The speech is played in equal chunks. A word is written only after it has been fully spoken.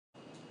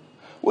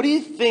What do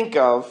you think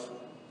of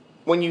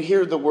when you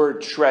hear the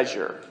word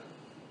treasure?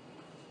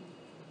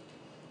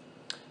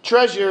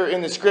 Treasure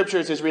in the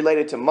scriptures is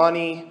related to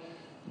money,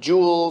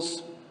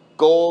 jewels,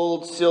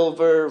 gold,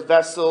 silver,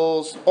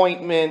 vessels,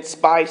 ointment,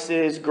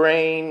 spices,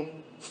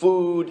 grain,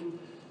 food,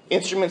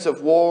 instruments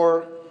of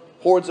war,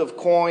 hoards of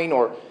coin,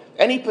 or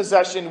any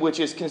possession which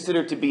is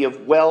considered to be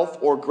of wealth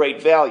or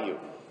great value,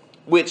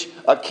 which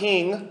a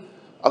king,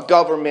 a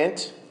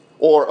government,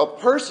 or a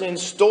person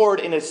stored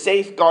in a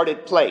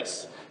safeguarded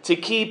place to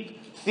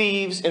keep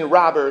thieves and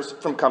robbers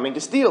from coming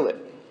to steal it.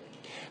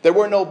 There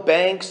were no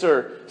banks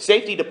or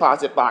safety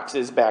deposit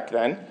boxes back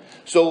then,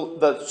 so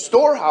the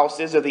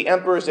storehouses of the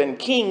emperors and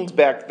kings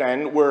back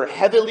then were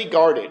heavily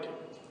guarded.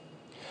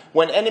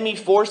 When enemy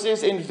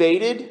forces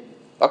invaded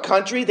a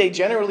country, they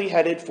generally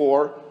headed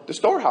for the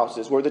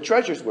storehouses where the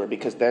treasures were,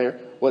 because there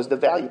was the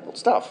valuable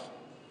stuff.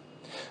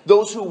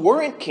 Those who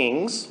weren't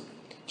kings,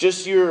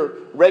 just your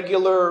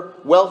regular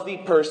wealthy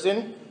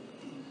person,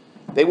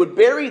 they would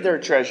bury their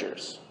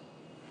treasures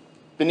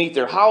beneath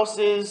their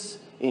houses,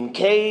 in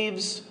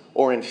caves,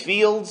 or in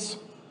fields.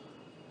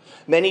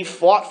 Many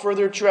fought for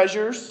their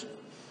treasures.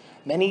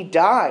 Many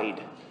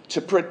died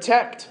to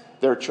protect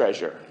their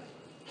treasure.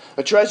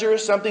 A treasure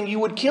is something you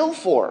would kill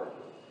for,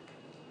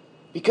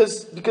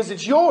 because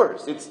it's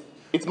yours.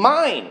 It's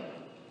mine.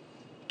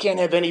 Can't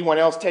have anyone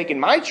else taking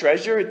my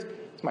treasure. It's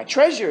my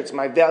treasure. It's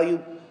my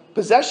valued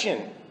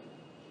possession.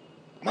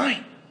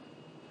 Mine.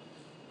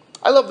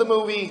 I love the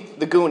movie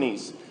The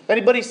Goonies.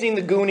 Anybody seen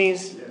The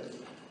Goonies? Yes.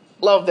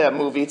 Love that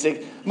movie. It's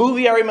a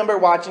movie I remember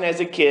watching as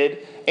a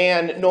kid,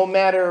 and no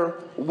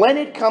matter when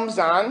it comes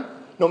on,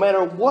 no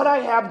matter what I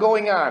have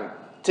going on,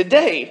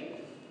 today,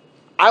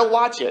 I'll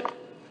watch it.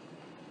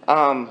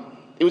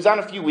 It was on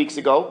a few weeks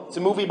ago. It's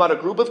a movie about a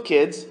group of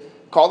kids,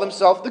 call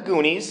themselves the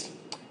Goonies,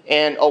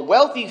 and a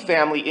wealthy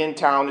family in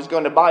town is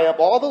going to buy up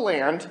all the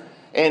land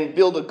and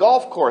build a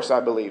golf course, I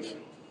believe.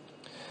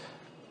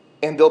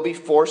 And they'll be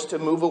forced to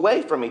move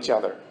away from each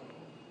other.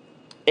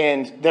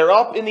 And they're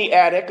up in the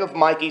attic of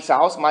Mikey's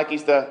house.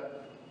 Mikey's the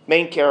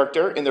main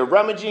character. And they're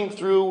rummaging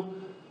through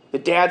the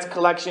dad's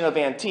collection of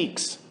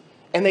antiques.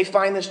 And they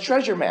find this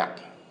treasure map.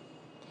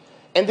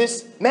 And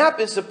this map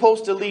is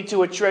supposed to lead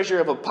to a treasure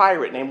of a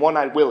pirate named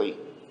One-Eyed Willie.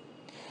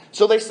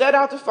 So they set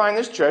out to find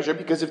this treasure,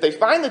 because if they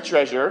find the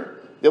treasure,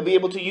 they'll be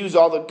able to use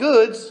all the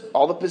goods,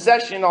 all the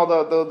possession, all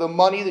the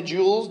money, the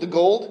jewels, the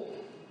gold,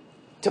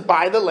 to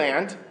buy the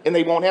land, and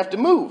they won't have to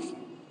move.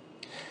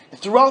 And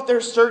throughout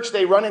their search,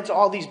 they run into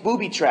all these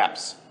booby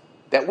traps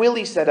that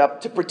Willie set up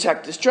to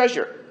protect his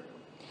treasure.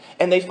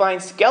 And they find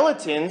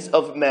skeletons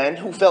of men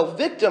who fell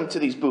victim to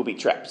these booby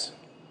traps.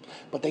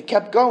 But they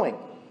kept going,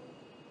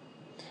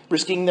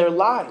 risking their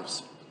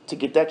lives to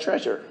get that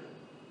treasure.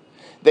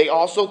 They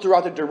also,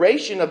 throughout the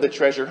duration of the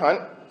treasure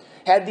hunt,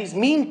 had these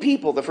mean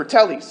people, the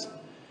Fratellis,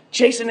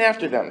 chasing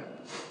after them,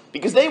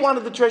 because they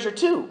wanted the treasure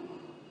too.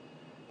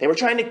 They were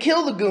trying to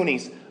kill the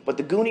Goonies, but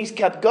the Goonies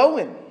kept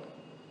going,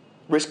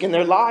 risking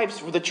their lives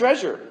for the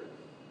treasure.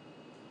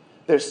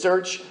 Their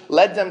search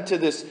led them to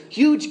this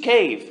huge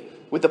cave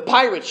with a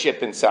pirate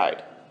ship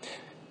inside.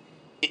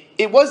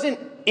 It wasn't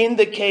in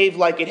the cave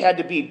like it had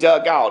to be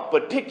dug out,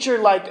 but picture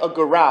like a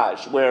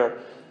garage where,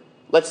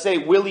 let's say,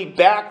 Willie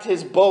backed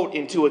his boat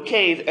into a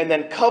cave and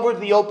then covered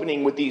the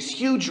opening with these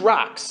huge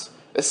rocks,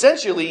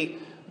 essentially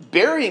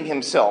burying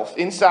himself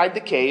inside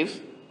the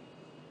cave,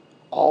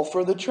 all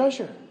for the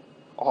treasure.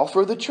 All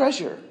for the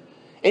treasure.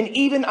 And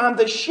even on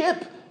the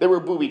ship, there were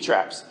booby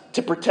traps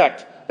to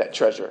protect that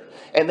treasure.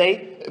 And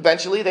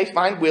eventually they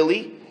find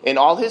Willie and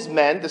all his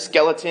men, the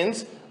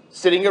skeletons,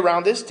 sitting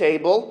around this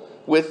table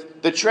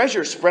with the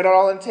treasure spread out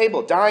on the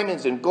table,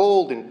 diamonds and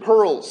gold and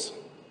pearls.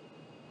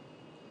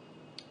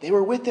 They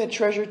were with that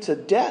treasure to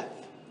death,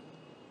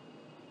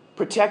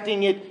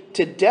 protecting it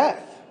to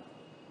death.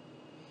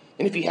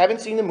 And if you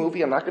haven't seen the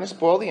movie, I'm not going to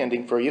spoil the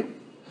ending for you,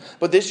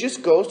 but this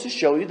just goes to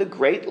show you the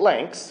great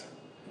lengths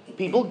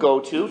people go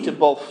to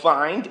both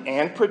find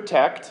and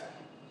protect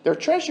their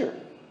treasure,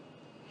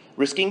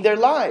 risking their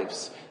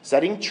lives,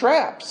 setting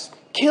traps,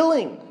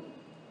 killing,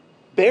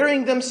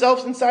 burying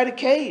themselves inside a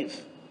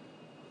cave,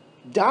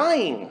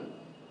 dying,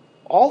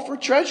 all for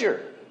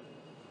treasure.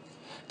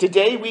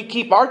 Today we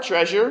keep our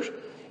treasure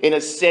in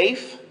a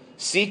safe,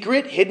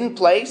 secret, hidden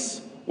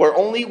place where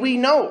only we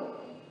know.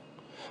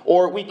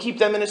 Or we keep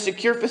them in a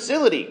secure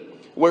facility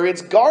where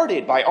it's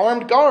guarded by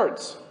armed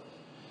guards,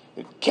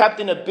 kept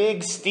in a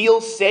big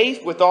steel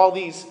safe with all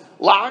these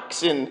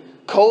locks and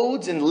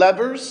codes and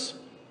levers.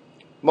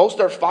 Most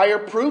are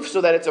fireproof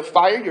so that it's a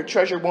fire, your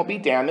treasure won't be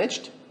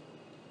damaged.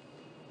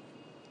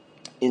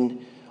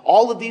 And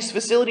all of these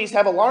facilities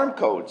have alarm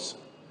codes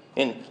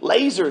and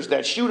lasers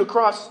that shoot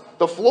across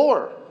the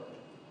floor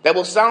that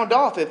will sound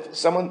off if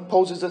someone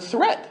poses a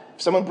threat,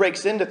 if someone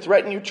breaks in to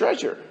threaten your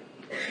treasure.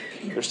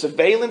 There's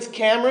surveillance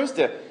cameras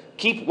to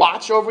keep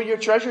watch over your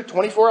treasure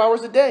 24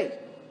 hours a day.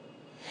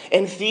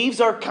 And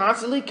thieves are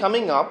constantly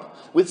coming up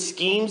with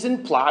schemes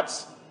and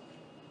plots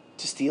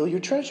to steal your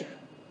treasure,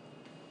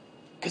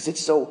 because it's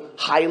so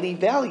highly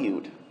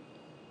valued.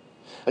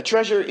 A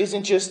treasure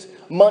isn't just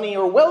money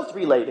or wealth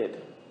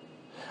related.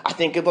 I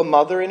think of a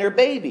mother and her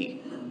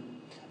baby.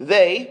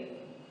 They,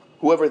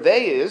 whoever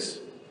they is,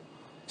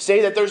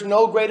 say that there's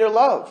no greater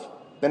love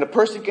than a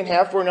person can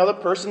have for another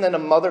person than a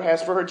mother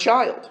has for her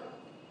child.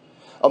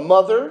 A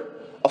mother,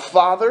 a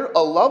father,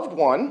 a loved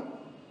one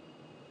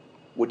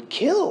would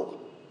kill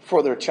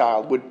for their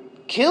child, would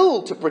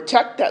kill to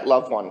protect that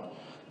loved one,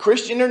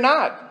 Christian or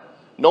not,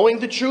 knowing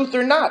the truth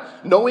or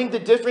not, knowing the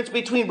difference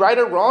between right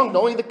or wrong,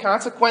 knowing the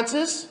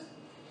consequences.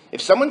 If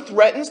someone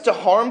threatens to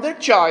harm their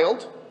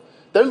child,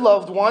 their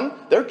loved one,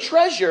 their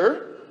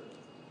treasure,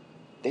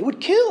 they would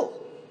kill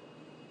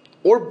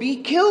or be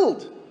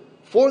killed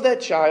for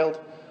that child,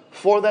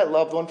 for that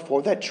loved one,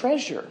 for that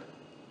treasure.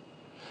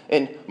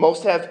 And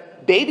most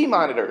have baby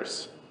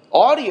monitors,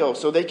 audio,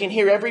 so they can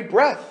hear every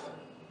breath.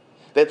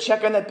 They'll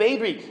check on that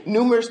baby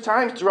numerous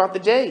times throughout the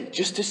day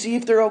just to see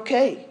if they're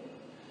okay.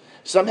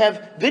 Some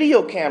have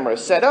video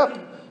cameras set up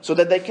so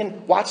that they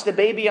can watch the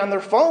baby on their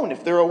phone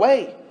if they're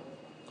away,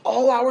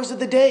 all hours of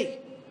the day.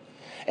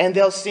 And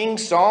they'll sing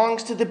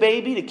songs to the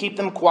baby to keep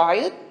them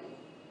quiet.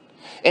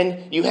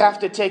 And you have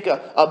to take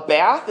a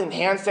bath and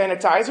hand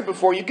sanitizer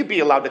before you could be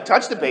allowed to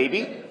touch the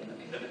baby.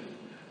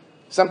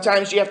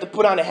 Sometimes you have to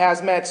put on a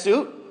hazmat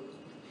suit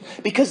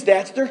because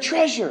that's their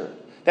treasure.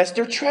 That's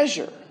their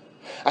treasure.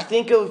 I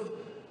think of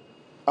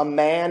a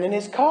man in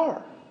his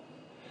car.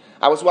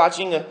 I was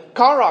watching a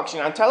car auction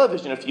on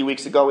television a few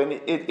weeks ago, and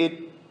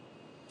it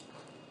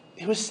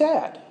was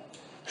sad.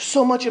 There's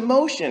so much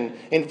emotion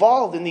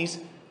involved in these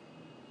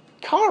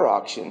car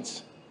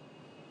auctions.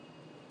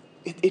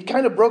 It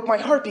kind of broke my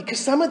heart because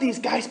some of these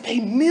guys pay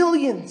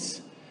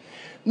millions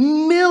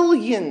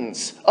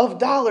of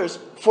dollars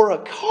for a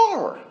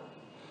car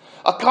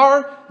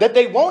that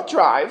they won't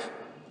drive,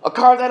 a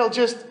car that'll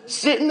just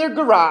sit in their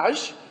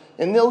garage,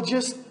 and they'll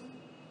just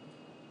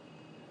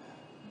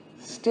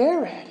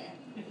stare at it.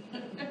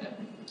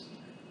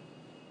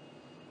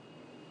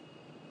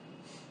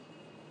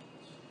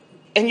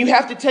 And you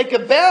have to take a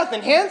bath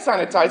and hand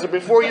sanitizer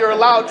before you're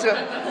allowed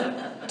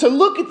to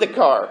look at the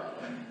car.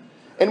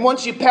 And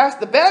once you pass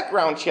the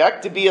background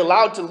check to be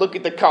allowed to look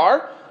at the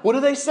car, what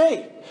do they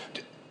say?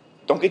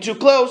 Don't get too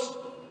close.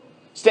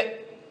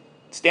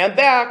 Stand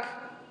back.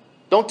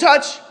 Don't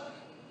touch.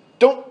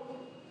 Don't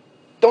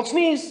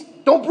sneeze.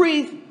 Don't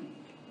breathe.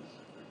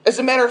 As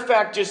a matter of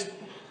fact, just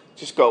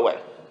go away.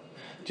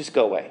 Just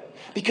go away.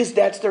 Because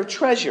that's their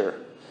treasure.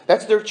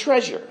 That's their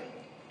treasure.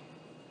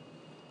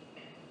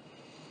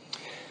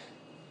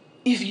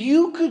 If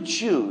you could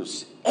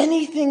choose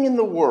anything in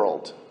the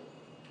world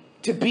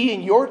to be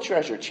in your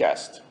treasure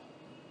chest,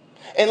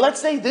 and let's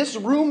say this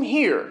room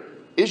here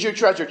is your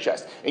treasure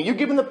chest, and you're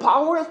given the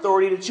power and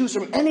authority to choose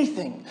from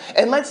anything,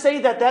 and let's say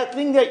that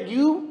thing that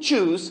you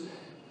choose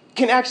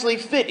can actually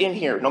fit in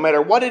here, no matter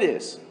what it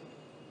is,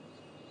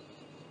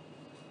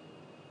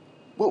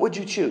 what would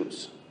you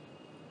choose?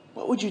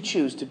 What would you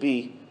choose to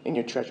be in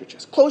your treasure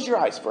chest? Close your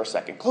eyes for a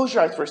second. Close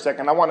your eyes for a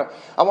second. I want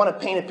to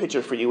paint a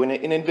picture for you and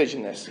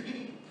envision this.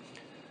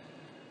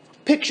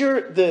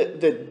 Picture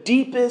the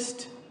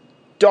deepest,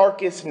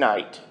 darkest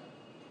night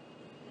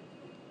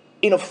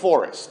in a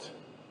forest.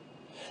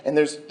 And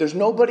there's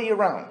nobody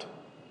around.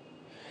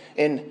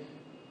 And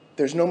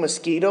there's no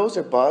mosquitoes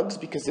or bugs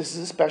because this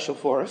is a special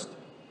forest.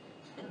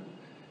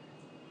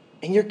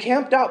 And you're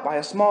camped out by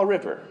a small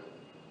river.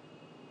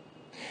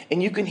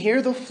 And you can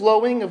hear the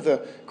flowing of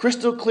the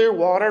crystal clear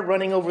water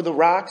running over the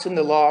rocks and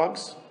the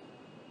logs.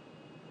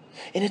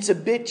 And it's a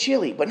bit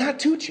chilly, but not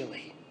too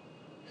chilly.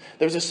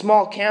 There's a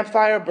small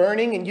campfire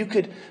burning, and you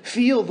could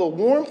feel the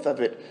warmth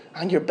of it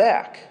on your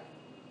back.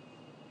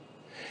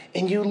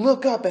 And you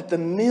look up at the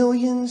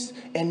millions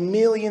and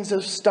millions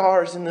of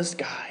stars in the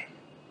sky.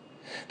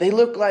 They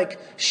look like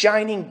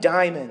shining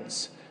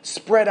diamonds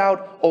spread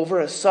out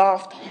over a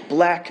soft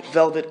black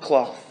velvet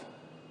cloth.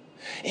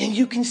 And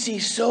you can see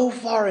so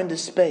far into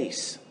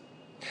space,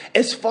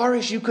 as far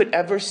as you could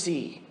ever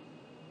see.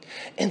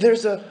 And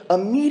there's a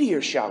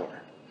meteor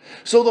shower.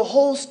 So the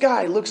whole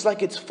sky looks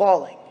like it's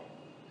falling.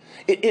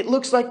 It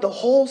looks like the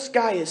whole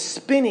sky is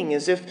spinning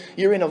as if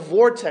you're in a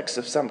vortex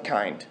of some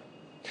kind.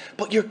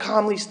 But you're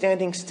calmly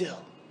standing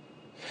still.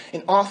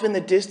 And off in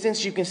the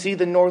distance you can see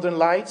the northern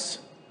lights.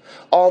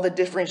 All the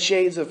different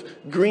shades of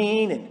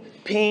green and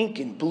pink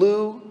and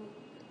blue.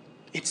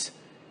 It's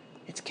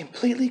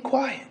completely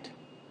quiet.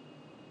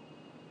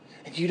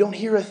 And you don't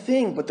hear a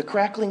thing but the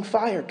crackling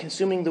fire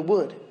consuming the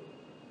wood.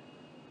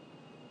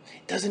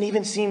 It doesn't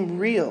even seem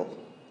real.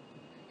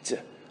 It's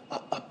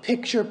a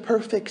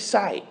picture-perfect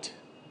sight.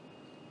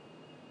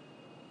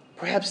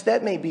 Perhaps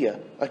that may be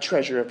a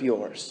treasure of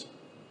yours.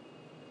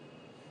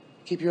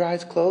 Keep your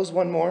eyes closed.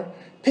 One more.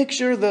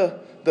 Picture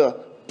the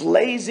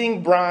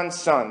blazing bronze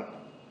sun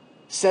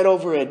set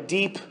over a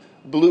deep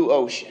blue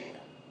ocean.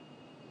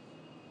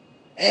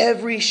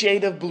 Every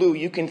shade of blue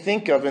you can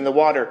think of in the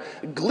water,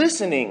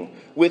 glistening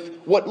with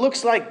what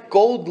looks like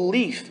gold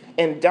leaf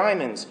and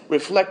diamonds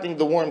reflecting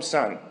the warm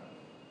sun.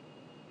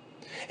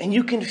 And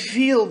you can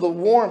feel the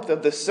warmth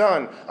of the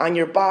sun on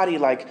your body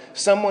like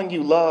someone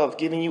you love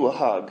giving you a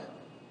hug.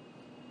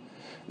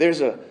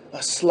 There's a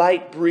a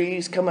slight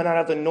breeze coming out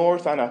of the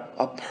north on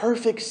a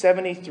perfect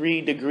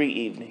 73-degree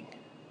evening.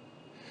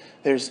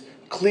 There's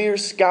clear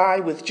sky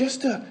with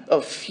just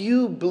a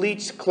few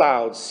bleached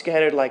clouds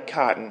scattered like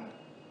cotton.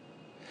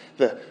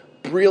 The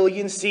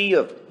brilliancy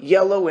of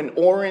yellow and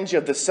orange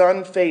of the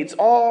sun fades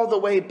all the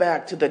way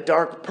back to the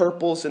dark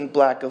purples and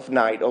black of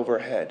night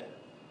overhead.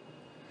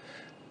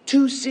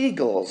 2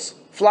 seagulls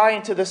fly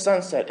into the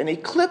sunset and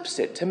eclipse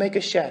it to make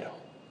a shadow.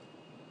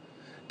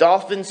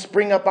 Dolphins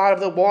spring up out of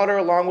the water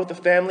along with a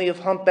family of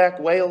humpback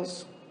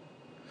whales.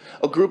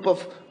 A group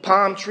of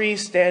palm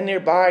trees stand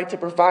nearby to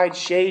provide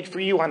shade for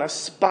you on a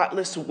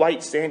spotless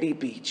white sandy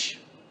beach.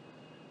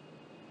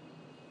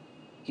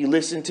 You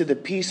listen to the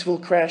peaceful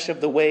crash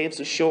of the waves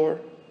ashore.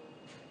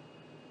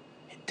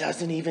 It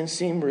doesn't even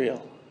seem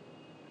real.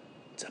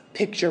 It's a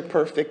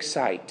picture-perfect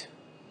sight.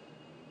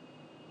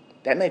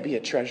 That may be a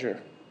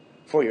treasure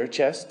for your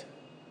chest.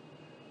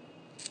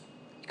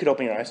 You could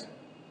open your eyes.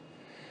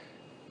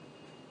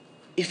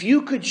 If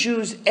you could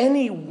choose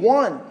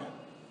anyone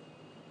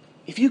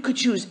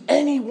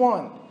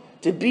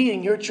to be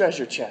in your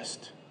treasure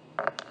chest,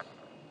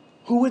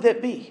 who would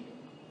that be?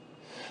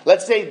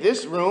 Let's say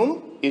this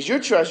room is your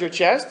treasure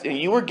chest and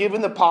you were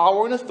given the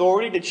power and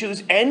authority to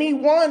choose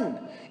anyone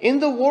in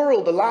the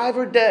world, alive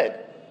or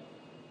dead.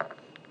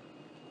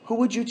 Who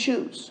would you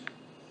choose?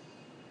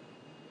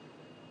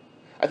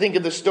 I think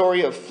of the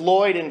story of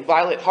Floyd and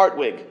Violet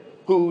Hartwig,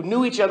 who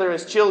knew each other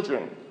as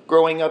children,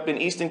 growing up in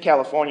Eastern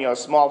California, a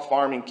small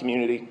farming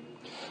community.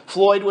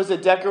 Floyd was a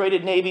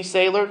decorated Navy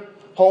sailor,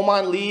 home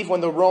on leave when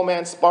the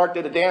romance sparked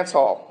at a dance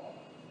hall.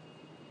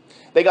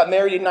 They got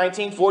married in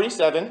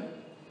 1947,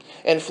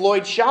 and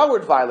Floyd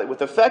showered Violet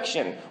with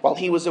affection while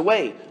he was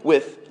away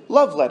with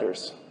love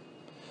letters,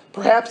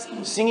 perhaps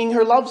singing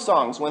her love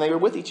songs when they were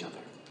with each other.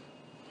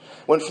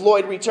 When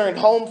Floyd returned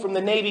home from the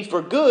Navy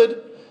for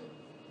good,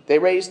 they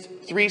raised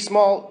 3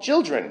 small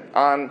children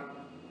on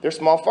their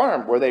small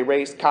farm where they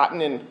raised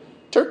cotton and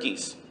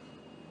turkeys.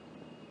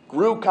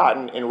 Grew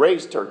cotton and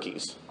raised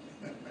turkeys.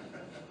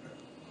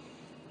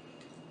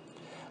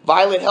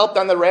 Violet helped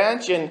on the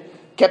ranch and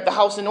kept the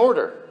house in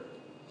order.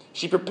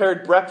 She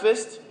prepared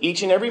breakfast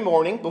each and every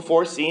morning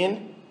before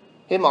seeing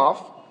him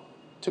off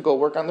to go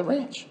work on the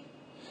ranch.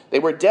 They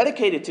were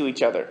dedicated to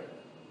each other.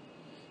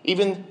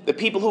 Even the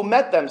people who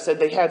met them said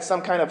they had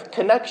some kind of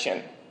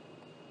connection.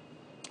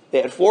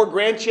 They had 4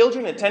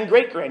 grandchildren and 10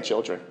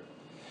 great-grandchildren.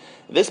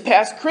 This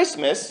past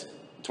Christmas,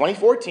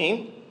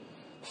 2014,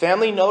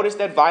 family noticed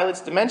that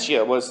Violet's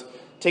dementia was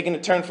taking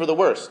a turn for the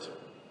worst.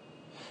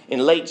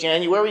 In late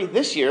January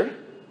this year,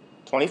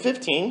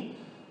 2015,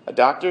 a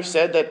doctor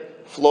said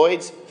that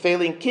Floyd's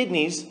failing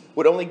kidneys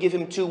would only give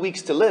him 2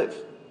 weeks to live.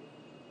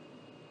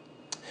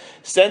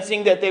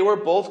 Sensing that they were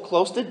both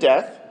close to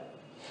death,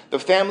 the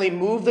family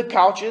moved the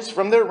couches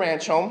from their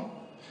ranch home,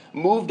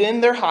 moved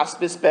in their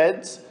hospice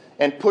beds,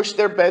 and pushed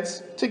their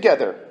beds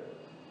together.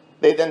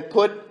 They then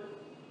put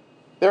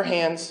their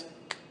hands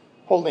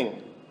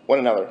holding one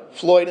another.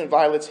 Floyd and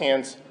Violet's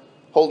hands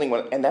holding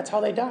one another. And that's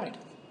how they died.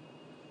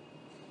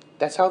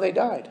 That's how they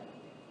died.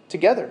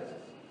 Together.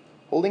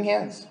 Holding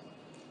hands.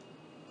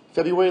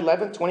 February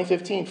 11,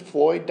 2015,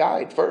 Floyd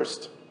died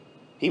first.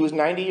 He was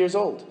 90 years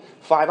old.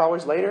 5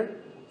 hours later,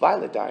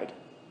 Violet died.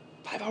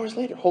 5 hours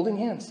later, holding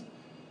hands.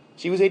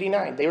 She was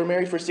 89. They were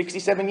married for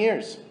 67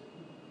 years.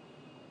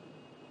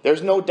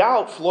 There's no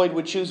doubt Floyd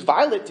would choose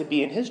Violet to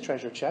be in his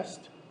treasure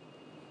chest.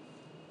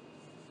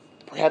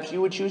 Perhaps you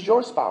would choose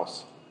your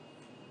spouse.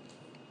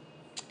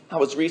 I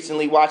was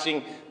recently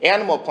watching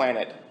Animal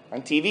Planet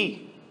on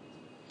TV.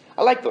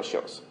 I like those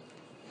shows.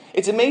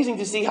 It's amazing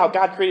to see how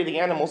God created the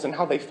animals and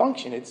how they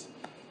function.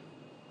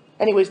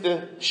 Anyways,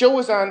 the show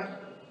was on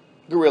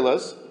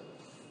gorillas.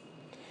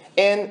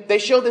 And they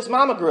showed this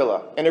mama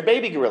gorilla and her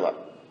baby gorilla.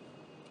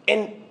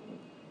 And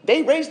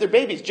they raised their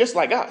babies just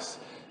like us.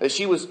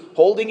 She was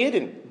holding it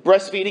and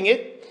breastfeeding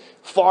it,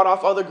 fought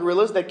off other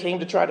gorillas that came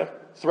to try to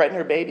threaten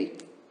her baby.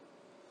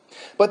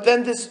 But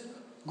then this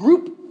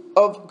group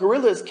of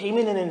gorillas came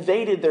in and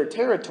invaded their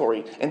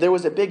territory, and there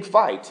was a big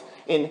fight.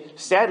 And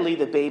sadly,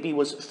 the baby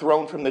was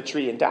thrown from the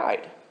tree and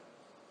died.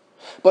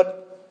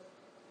 But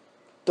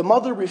the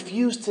mother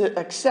refused to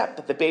accept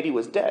that the baby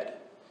was dead.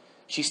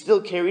 She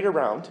still carried it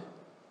around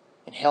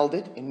and held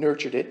it and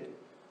nurtured it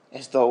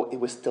as though it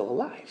was still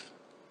alive.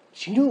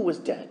 She knew it was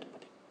dead,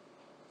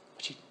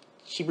 but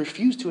she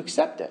refused to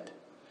accept it.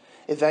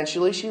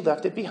 Eventually, she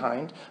left it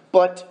behind,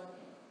 but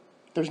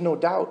there's no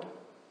doubt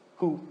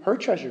who her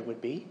treasure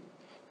would be.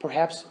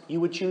 Perhaps you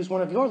would choose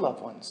one of your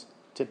loved ones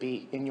to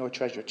be in your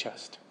treasure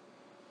chest.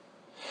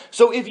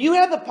 So if you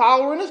have the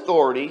power and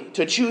authority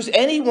to choose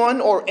anyone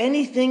or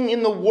anything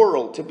in the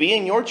world to be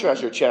in your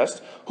treasure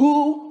chest,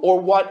 who or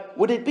what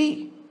would it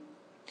be?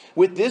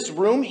 With this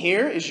room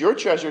here is your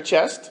treasure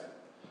chest.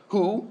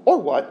 Who or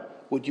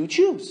what would you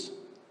choose?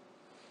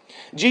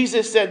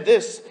 Jesus said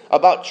this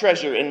about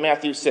treasure in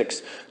Matthew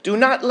 6. Do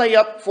not lay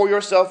up for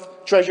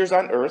yourself treasures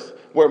on earth,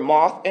 where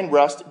moth and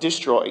rust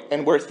destroy,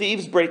 and where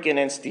thieves break in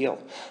and steal.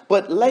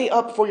 But lay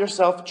up for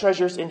yourself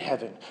treasures in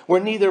heaven,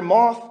 where neither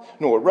moth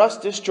nor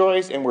rust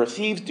destroys, and where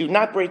thieves do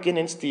not break in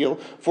and steal.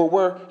 For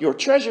where your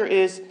treasure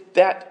is,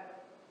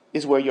 that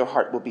is where your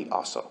heart will be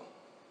also.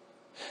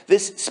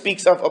 This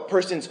speaks of a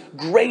person's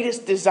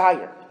greatest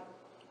desire,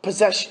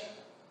 possession.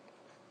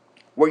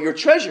 Where your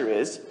treasure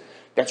is,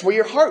 that's where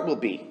your heart will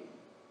be.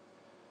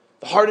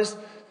 The heart is the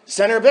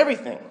center of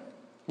everything.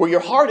 Where your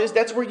heart is,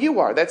 that's where you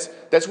are.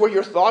 That's where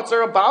your thoughts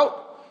are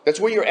about. That's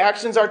where your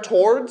actions are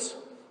towards.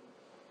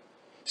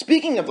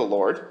 Speaking of the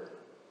Lord,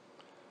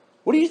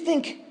 what do you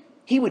think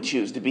he would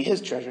choose to be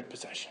his treasured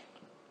possession?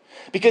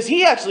 Because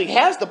he actually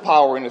has the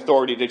power and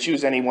authority to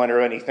choose anyone or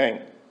anything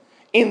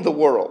in the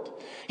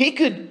world. He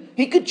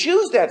could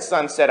choose that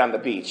sunset on the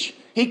beach.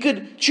 He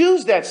could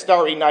choose that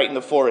starry night in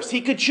the forest.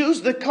 He could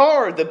choose the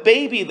car, the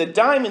baby, the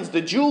diamonds,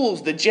 the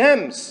jewels, the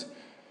gems.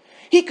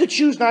 He could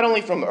choose not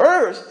only from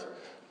earth,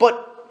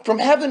 but from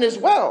heaven as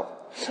well.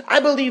 I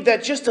believe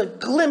that just a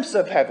glimpse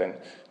of heaven,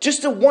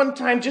 just a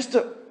one-time, just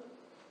a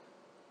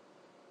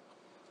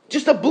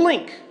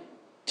blink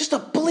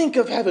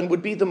of heaven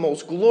would be the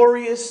most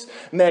glorious,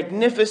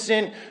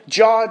 magnificent,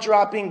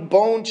 jaw-dropping,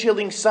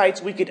 bone-chilling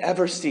sights we could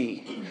ever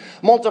see.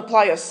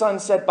 Multiply a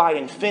sunset by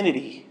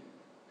infinity.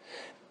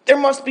 There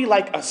must be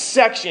like a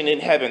section in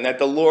heaven that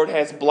the Lord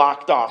has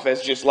blocked off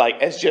as just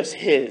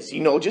his,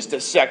 just a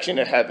section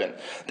of heaven.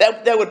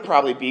 That would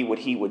probably be what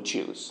he would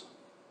choose.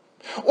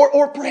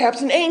 Or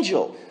perhaps an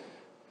angel.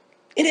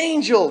 An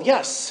angel,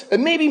 yes.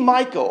 And maybe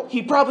Michael.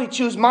 He'd probably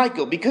choose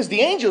Michael because the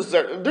angels,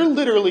 they're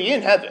literally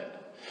in heaven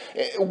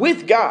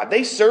with God.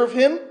 They serve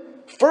him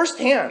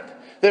firsthand.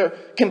 They're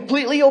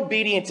completely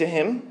obedient to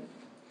him.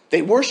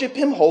 They worship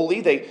him wholly.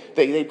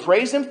 They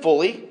praise him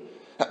fully.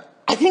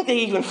 I think they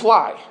even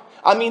fly.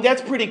 I mean,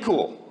 that's pretty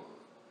cool.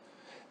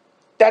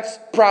 That's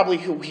probably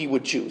who he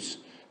would choose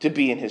to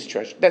be in his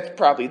treasure. That's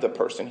probably the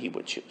person he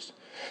would choose.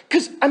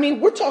 Because,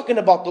 we're talking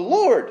about the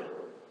Lord.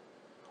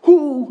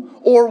 Who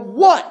or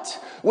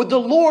what would the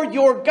Lord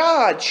your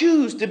God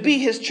choose to be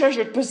his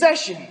treasured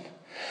possession?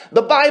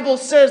 The Bible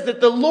says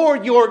that the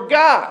Lord your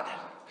God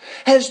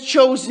has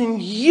chosen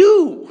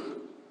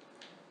you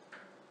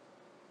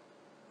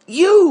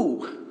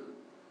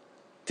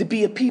to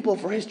be a people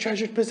for his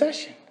treasured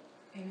possession.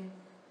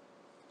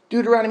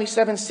 Deuteronomy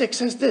 7:6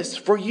 says this,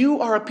 for you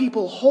are a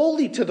people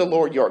holy to the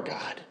Lord your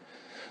God.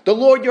 The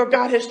Lord your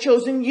God has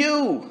chosen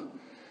you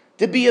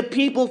to be a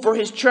people for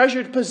his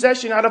treasured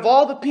possession out of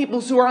all the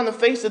peoples who are on the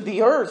face of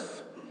the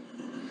earth.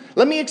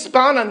 Let me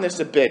expound on this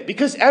a bit,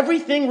 because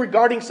everything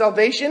regarding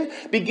salvation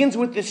begins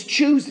with this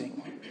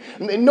choosing.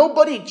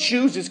 Nobody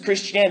chooses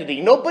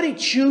Christianity. Nobody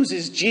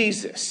chooses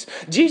Jesus.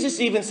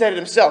 Jesus even said it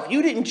himself,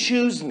 you didn't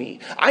choose me.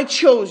 I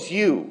chose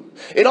you.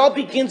 It all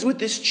begins with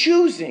this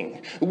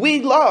choosing.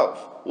 We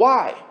love.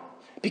 Why?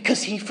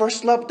 Because he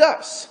first loved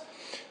us.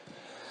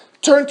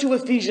 Turn to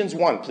Ephesians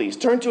 1, please.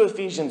 Turn to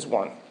Ephesians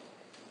 1.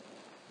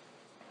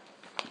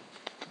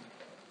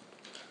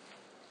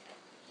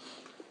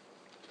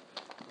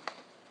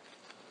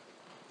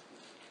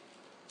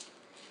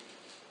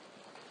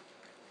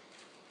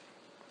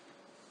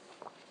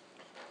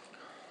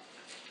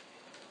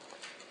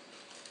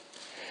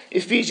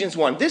 Ephesians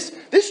 1.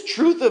 This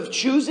truth of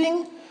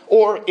choosing,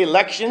 or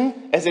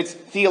election, as it's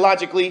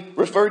theologically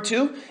referred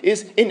to,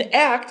 is an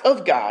act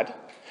of God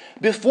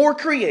before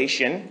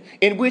creation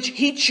in which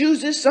he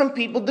chooses some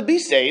people to be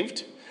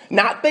saved,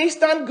 not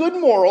based on good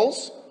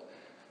morals,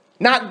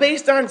 not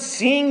based on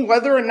seeing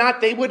whether or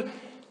not they would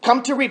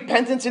come to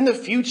repentance in the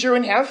future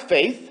and have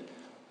faith,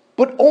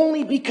 but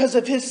only because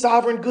of his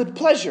sovereign good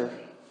pleasure.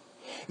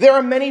 There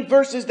are many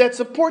verses that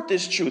support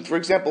this truth. For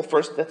example,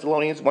 1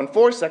 Thessalonians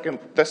 1:4, 2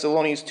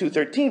 Thessalonians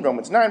 2:13,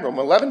 Romans 9,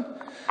 Romans 11.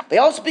 They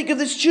all speak of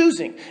this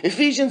choosing.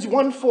 Ephesians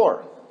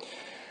 1:4.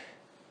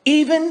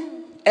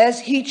 Even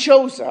as he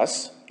chose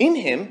us, in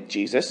him,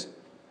 Jesus,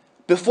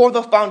 before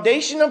the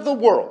foundation of the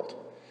world,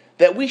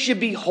 that we should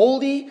be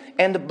holy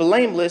and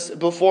blameless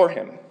before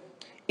him.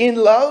 In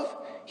love,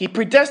 he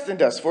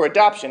predestined us for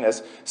adoption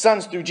as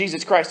sons through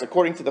Jesus Christ,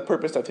 according to the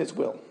purpose of his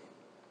will.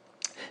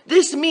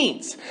 This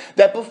means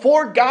that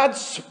before God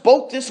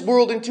spoke this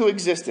world into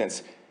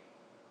existence,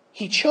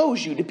 he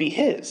chose you to be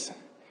his.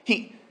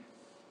 He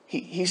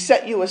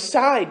set you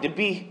aside to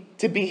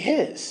be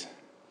his.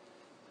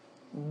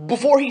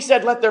 Before he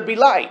said, let there be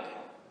light,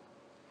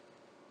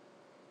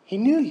 he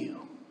knew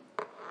you.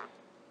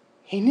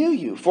 He knew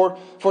you. For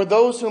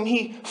those whom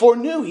he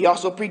foreknew, he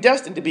also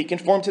predestined to be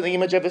conformed to the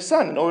image of his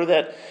Son, in order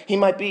that he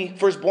might be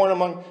firstborn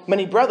among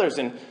many brothers.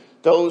 And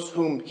those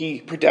whom he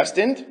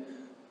predestined,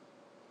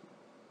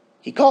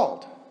 he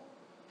called.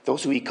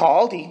 Those who he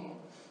called, he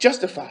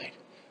justified.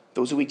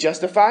 Those who he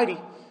justified, he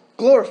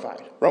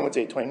glorified. Romans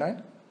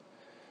 8:29.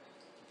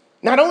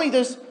 Not only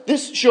does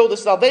this show the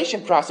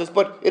salvation process,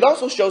 but it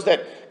also shows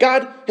that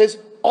God has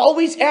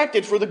always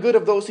acted for the good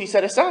of those he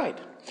set aside.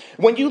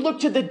 When you look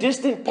to the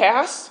distant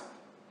past,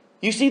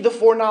 you see the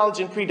foreknowledge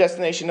and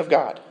predestination of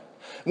God.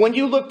 When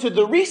you look to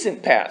the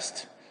recent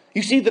past,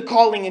 you see the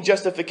calling and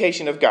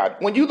justification of God.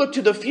 When you look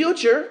to the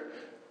future,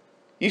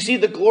 you see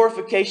the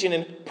glorification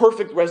and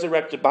perfect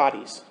resurrected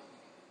bodies.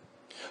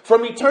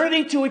 From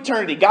eternity to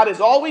eternity, God has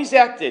always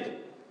acted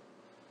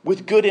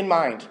with good in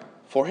mind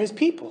for his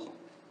people.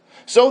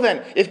 So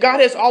then, if God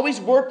has always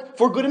worked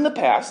for good in the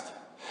past,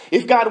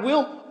 if God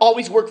will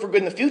always work for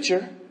good in the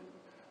future,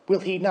 will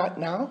he not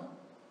now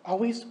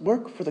always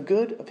work for the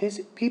good of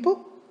his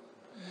people?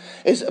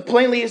 As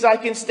plainly as I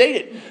can state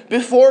it,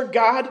 before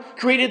God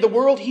created the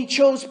world, he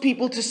chose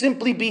people to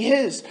simply be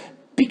his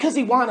because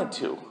he wanted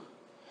to,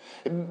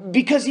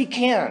 because he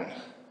can.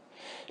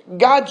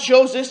 God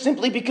chose us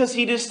simply because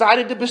he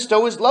decided to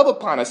bestow his love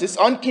upon us. It's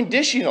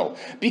unconditional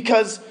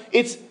because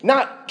it's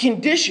not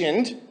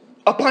conditioned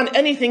upon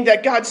anything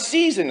that God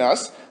sees in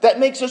us that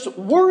makes us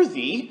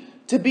worthy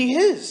to be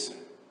his.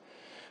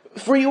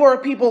 For you are a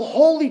people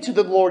holy to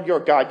the Lord your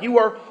God. You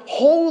are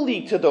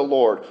holy to the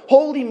Lord.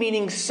 Holy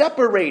meaning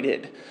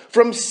separated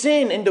from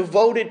sin and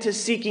devoted to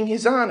seeking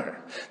his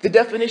honor. The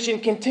definition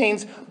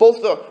contains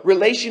both the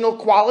relational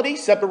quality,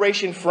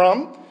 separation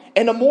from,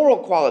 and a moral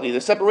quality.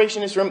 The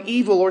separation is from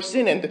evil or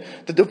sin, and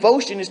the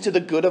devotion is to the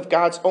good of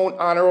God's own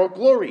honor or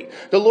glory.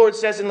 The Lord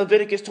says in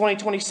Leviticus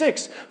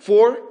 20:26,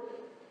 "For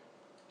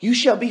you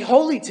shall be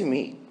holy to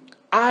me.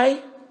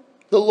 I,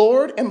 the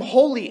Lord, am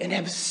holy and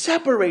have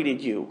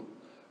separated you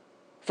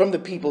from the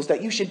peoples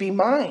that you should be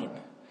mine."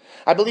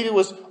 I believe it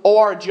was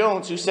O.R.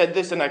 Jones who said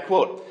this, and I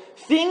quote,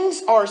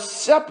 "Things are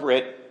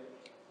separate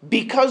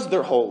because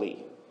they're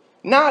holy,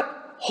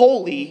 not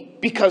holy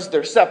because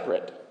they're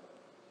separate."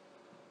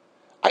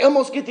 I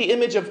almost get the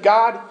image of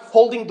God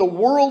holding the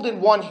world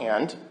in one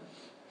hand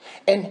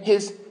and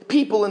his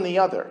people in the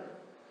other.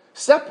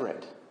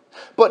 Separate.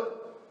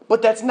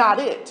 But that's not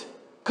it,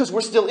 because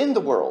we're still in the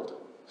world.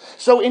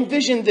 So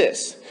envision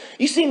this.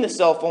 You've seen the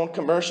cell phone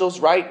commercials,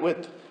 right?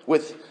 With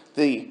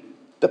the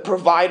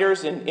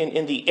providers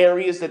in the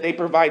areas that they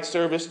provide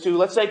service to.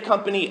 Let's say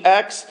company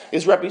X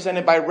is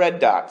represented by red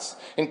dots.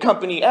 And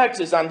company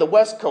X is on the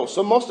West Coast.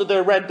 So most of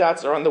their red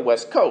dots are on the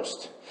West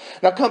Coast.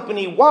 Now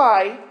company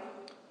Y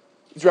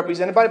is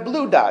represented by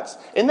blue dots.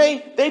 And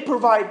they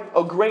provide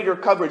a greater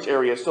coverage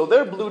area. So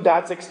their blue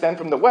dots extend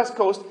from the West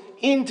Coast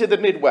into the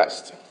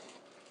Midwest.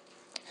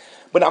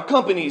 But now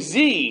company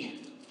Z,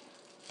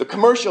 the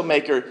commercial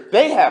maker,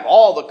 they have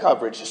all the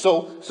coverage.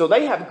 So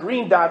they have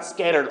green dots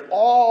scattered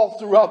all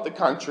throughout the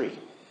country.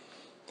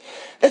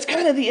 That's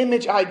kind of the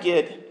image I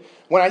get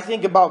when I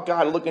think about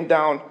God looking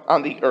down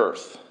on the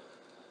earth.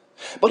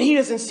 But he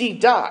doesn't see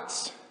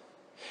dots.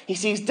 He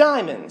sees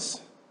diamonds.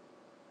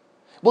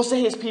 We'll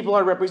say his people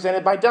are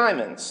represented by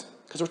diamonds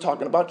because we're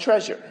talking about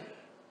treasure.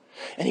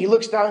 And he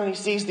looks down and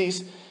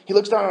he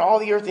looks down on all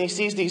the earth and he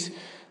sees these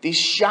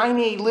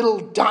shiny little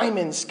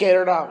diamonds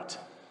scattered out.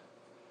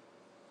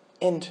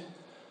 And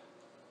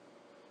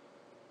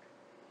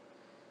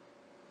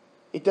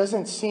it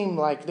doesn't seem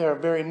like there are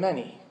very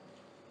many.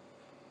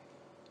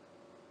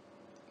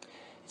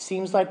 It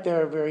seems like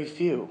there are very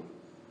few.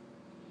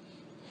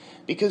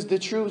 Because the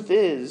truth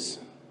is,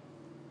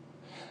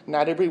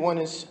 not everyone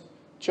is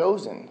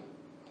chosen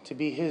to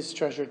be his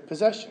treasured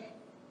possession.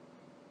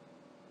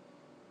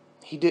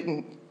 He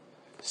didn't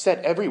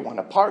set everyone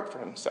apart for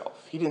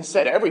himself. He didn't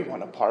set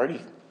everyone apart.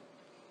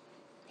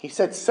 He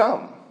set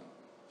some.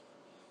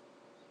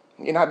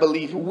 And I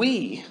believe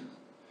we,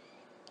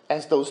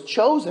 as those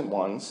chosen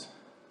ones,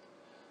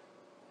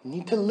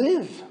 need to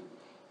live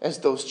as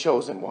those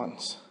chosen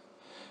ones.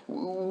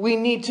 We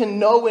need to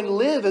know and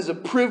live as a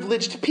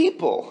privileged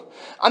people.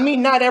 I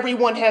mean, not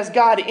everyone has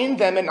God in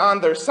them and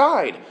on their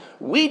side.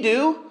 We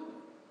do.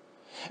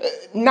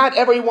 Not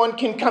everyone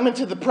can come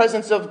into the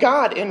presence of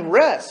God and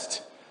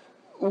rest.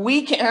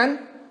 We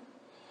can.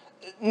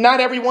 Not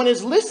everyone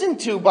is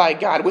listened to by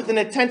God with an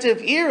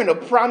attentive ear and a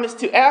promise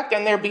to act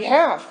on their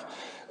behalf.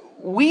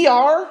 We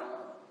are.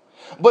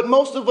 But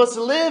most of us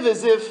live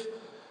as if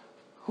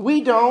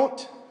we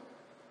don't.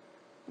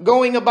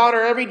 Going about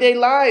our everyday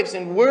lives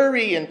in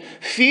worry and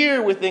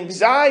fear with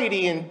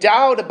anxiety and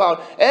doubt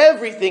about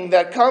everything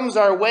that comes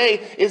our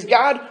way. Is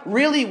God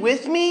really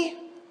with me?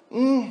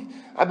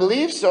 I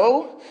believe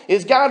so.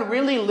 Is God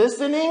really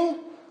listening?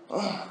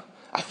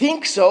 I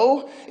think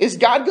so. Is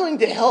God going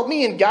to help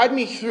me and guide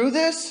me through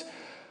this?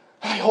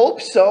 I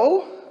hope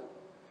so.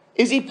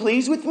 Is he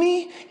pleased with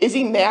me? Is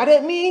he mad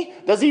at me?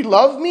 Does he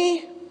love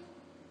me?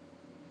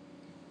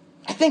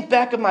 I think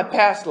back of my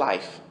past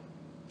life.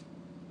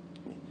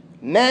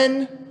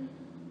 Men,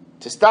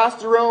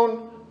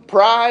 testosterone,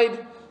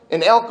 pride,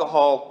 and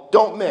alcohol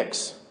don't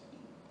mix.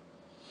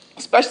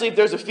 Especially if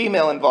there's a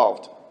female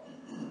involved.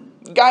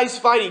 Guys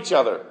fight each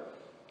other.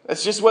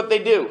 That's just what they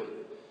do.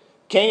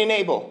 Cain and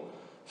Abel.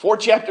 4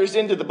 chapters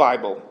into the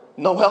Bible.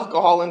 No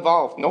alcohol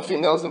involved. No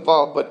females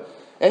involved. But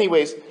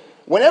anyways,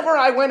 whenever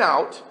I went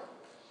out,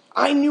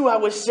 I knew I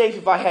was safe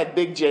if I had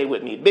Big J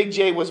with me. Big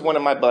J was one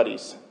of my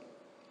buddies.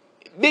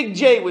 Big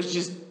J was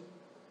just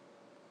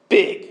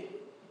big.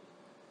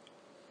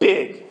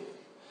 Big.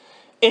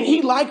 And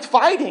he liked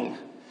fighting.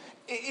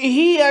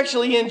 He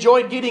actually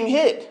enjoyed getting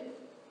hit.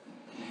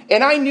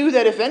 And I knew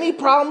that if any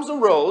problems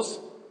arose,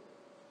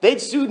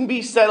 they'd soon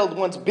be settled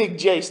once Big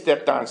J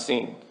stepped on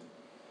scene.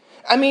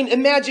 I mean,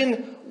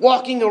 imagine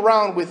walking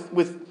around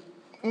with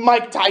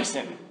Mike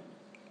Tyson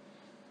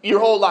your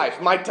whole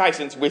life. Mike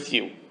Tyson's with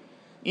you.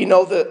 You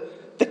know, the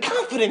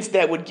confidence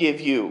that would give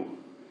you,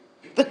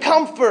 the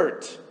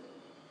comfort,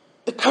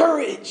 the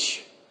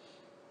courage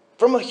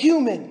from a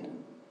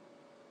human.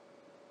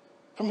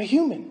 From a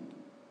human.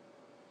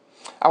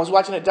 I was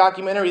watching a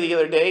documentary the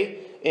other day,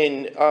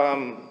 and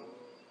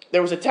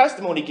there was a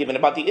testimony given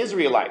about the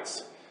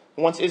Israelites.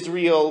 Once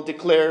Israel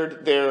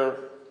declared their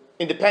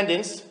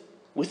independence,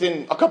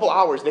 within a couple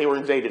hours they were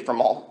invaded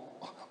from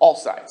all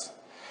sides.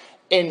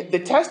 And the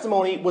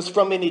testimony was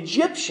from an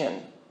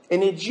Egyptian.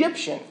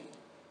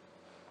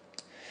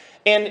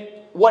 And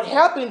what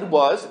happened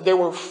was there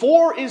were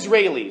 4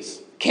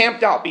 Israelis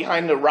camped out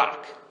behind the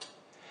rock.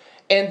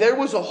 And there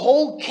was a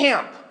whole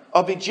camp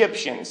of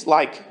Egyptians,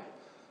 like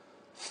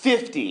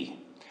 50.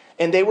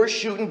 And they were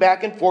shooting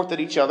back and forth at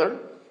each other.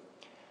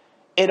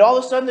 And all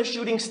of a sudden the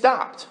shooting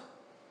stopped.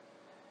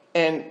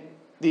 And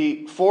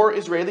the 4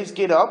 Israelis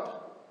get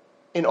up.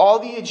 And all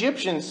the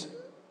Egyptians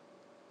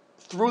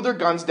threw their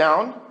guns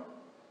down.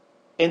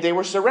 And they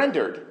were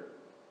surrendered.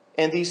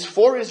 And these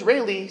 4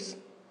 Israelis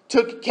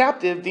took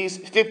captive these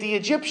 50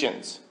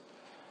 Egyptians.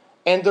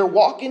 And they're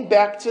walking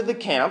back to the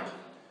camp.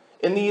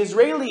 And the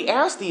Israeli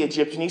asked the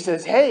Egyptian, he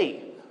says,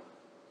 "Hey,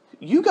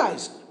 you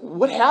guys,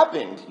 what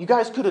happened? You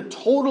guys could have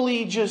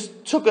totally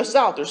just took us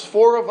out. There's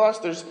 4 of us,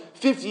 there's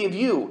 50 of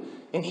you."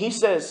 And he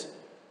says,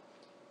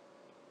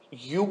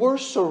 "You were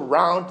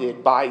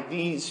surrounded by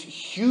these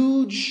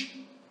huge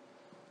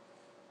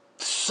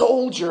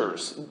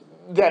soldiers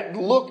that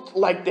looked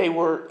like they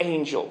were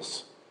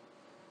angels."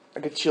 I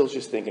get chills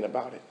just thinking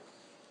about it.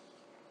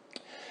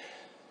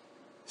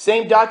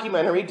 Same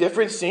documentary,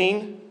 different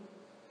scene.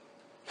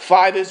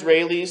 5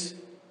 Israelis,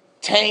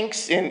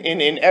 tanks and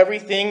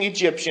everything,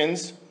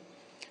 Egyptians.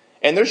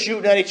 And they're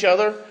shooting at each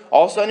other.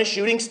 All of a sudden the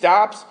shooting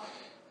stops.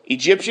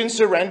 Egyptians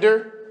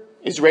surrender.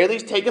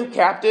 Israelis take them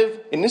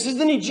captive. And this is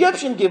an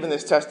Egyptian giving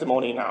this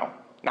testimony now.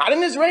 Not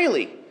an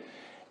Israeli.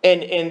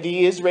 And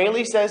the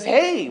Israeli says,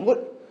 "Hey,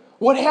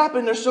 what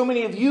happened? There's so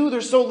many of you.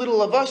 There's so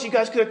little of us. You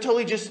guys could have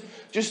totally just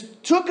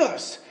took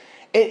us."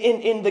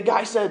 And the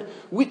guy said,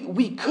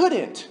 we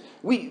couldn't.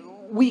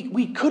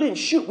 We couldn't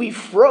shoot. We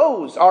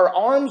froze. Our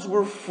arms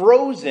were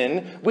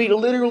frozen. We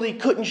literally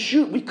couldn't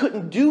shoot. We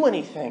couldn't do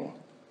anything.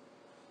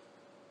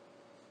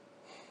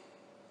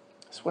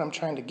 That's what I'm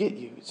trying to get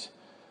you.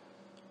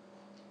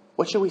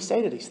 What should we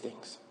say to these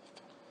things?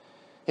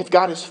 If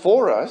God is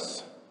for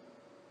us,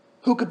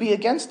 who could be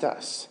against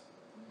us?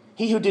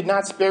 He who did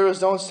not spare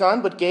his own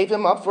son, but gave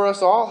him up for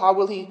us all, how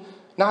will he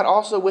not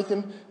also with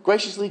him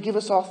graciously give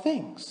us all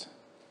things?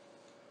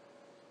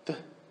 The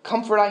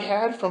comfort I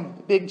had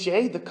from Big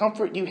J, the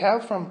comfort you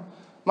have from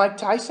Mike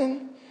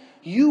Tyson,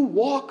 you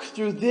walk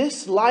through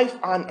this life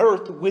on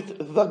earth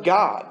with the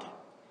God,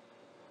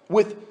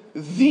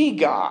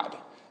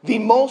 the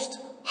most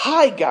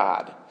high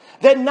God,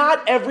 that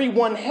not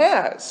everyone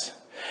has.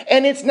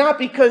 And it's not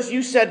because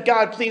you said,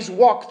 "God, please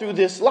walk through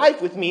this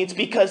life with me." It's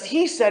because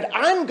he said,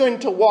 "I'm going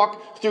to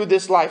walk through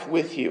this life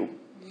with you."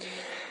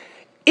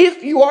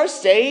 If you are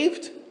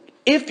saved,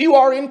 if you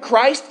are in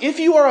Christ, if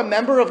you are a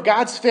member of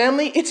God's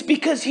family, it's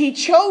because he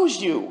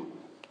chose you.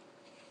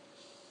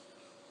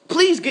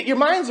 Please get your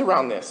minds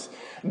around this.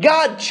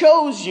 God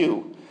chose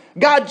you.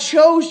 God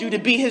chose you to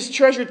be his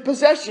treasured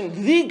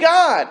possession. The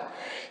God.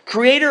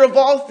 Creator of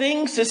all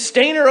things,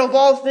 sustainer of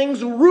all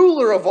things,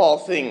 ruler of all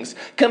things,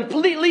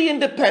 completely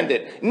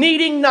independent,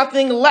 needing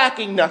nothing,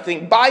 lacking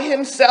nothing, by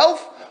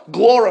himself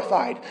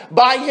glorified,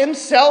 by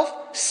himself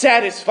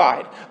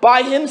satisfied,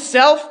 by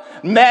himself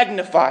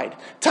magnified,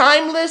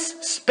 timeless,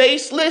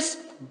 spaceless,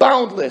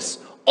 boundless,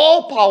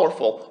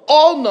 all-powerful,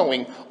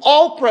 all-knowing,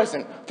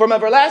 all-present, from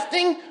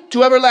everlasting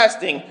to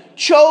everlasting,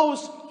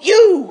 chose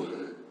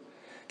you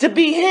to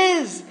be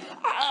his.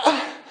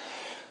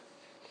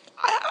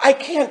 I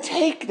can't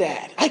take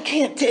that.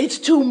 It's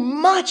too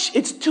much.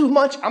 It's too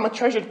much. I'm a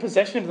treasured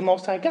possession of the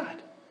Most High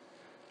God.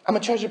 I'm a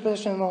treasured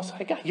possession of the Most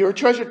High God. You're a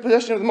treasured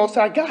possession of the Most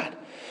High God.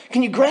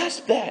 Can you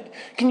grasp that?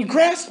 Can you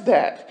grasp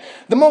that?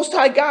 The Most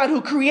High God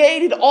who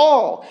created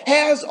all,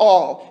 has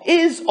all,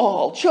 is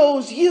all,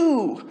 chose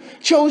you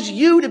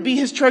to be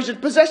his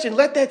treasured possession.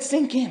 Let that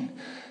sink in.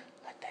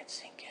 Let that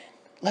sink in.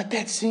 Let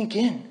that sink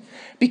in.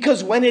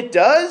 Because when it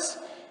does,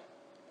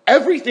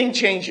 everything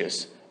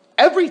changes.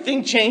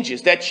 Everything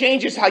changes. That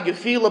changes how you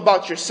feel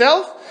about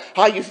yourself,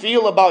 how you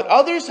feel about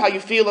others, how you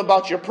feel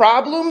about your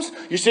problems,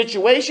 your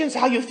situations,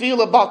 how you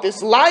feel about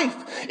this life.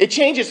 It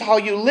changes how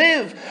you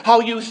live,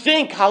 how you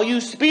think, how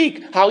you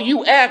speak, how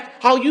you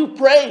act, how you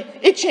pray.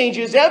 It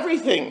changes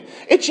everything.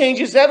 It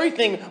changes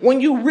everything.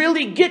 When you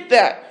really get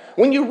that,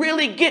 when you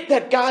really get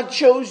that God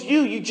chose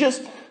you, you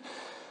just,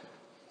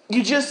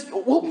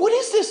 what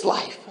is this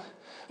life?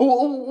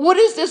 What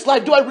is this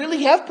life? Do I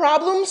really have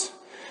problems?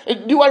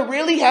 Do I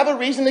really have a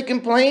reason to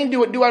complain?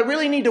 Do I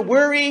really need to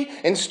worry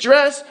and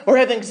stress or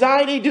have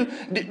anxiety?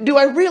 Do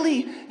I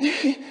really,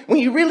 when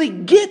you really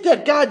get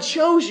that God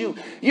chose you,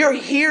 you're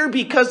here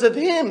because of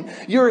Him.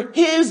 You're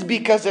His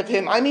because of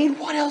Him. I mean,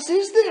 what else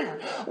is there?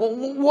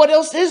 What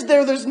else is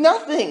there? There's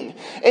nothing.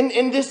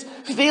 And this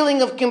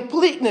feeling of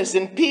completeness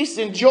and peace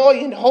and joy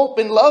and hope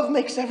and love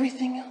makes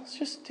everything else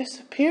just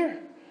disappear.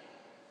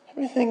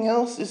 Everything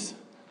else is,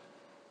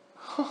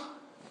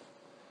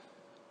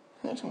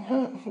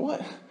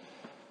 what?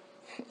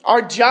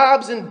 Our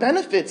jobs and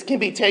benefits can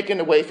be taken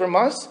away from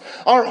us.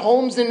 Our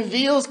homes and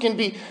vehicles can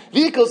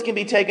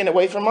be taken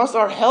away from us.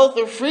 Our health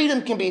or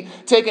freedom can be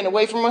taken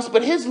away from us.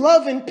 But His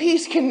love and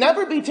peace can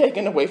never be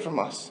taken away from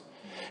us.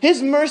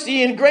 His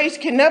mercy and grace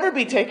can never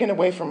be taken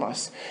away from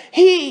us.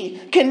 He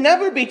can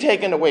never be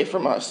taken away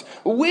from us.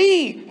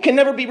 We can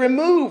never be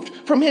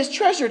removed from His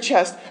treasure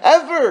chest,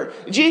 ever.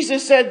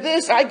 Jesus said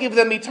this, I give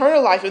them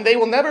eternal life, and they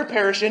will never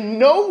perish, and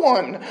no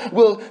one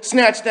will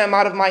snatch them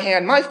out of my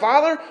hand. My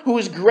Father, who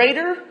is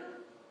greater,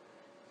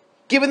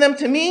 giving them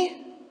to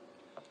me,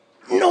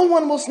 no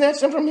one will snatch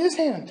them from His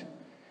hand.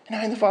 And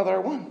I and the Father are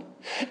one.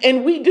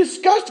 And we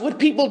discussed what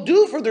people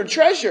do for their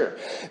treasure.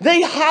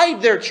 They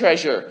hide their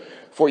treasure.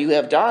 For you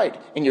have died,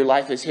 and your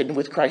life is hidden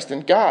with Christ in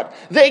God.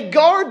 They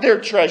guard their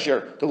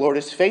treasure. The Lord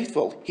is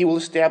faithful. He will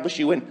establish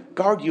you and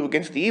guard you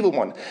against the evil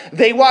one.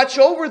 They watch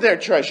over their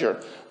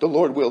treasure. The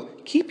Lord will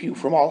keep you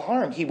from all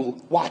harm. He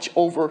will watch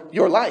over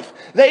your life.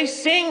 They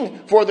sing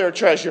for their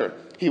treasure.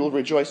 He will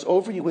rejoice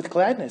over you with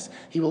gladness.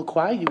 He will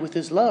quiet you with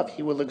His love.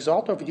 He will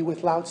exalt over you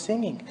with loud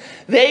singing.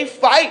 They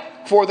fight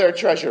for their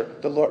treasure.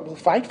 The Lord will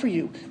fight for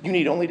you. You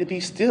need only to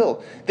be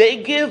still.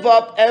 They give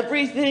up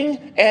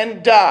everything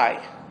and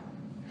die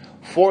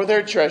for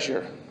their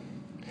treasure.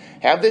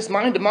 Have this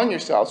mind among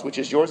yourselves, which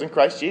is yours in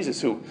Christ Jesus,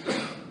 who,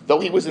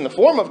 though He was in the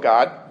form of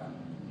God,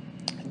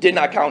 did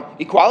not count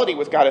equality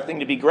with God a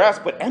thing to be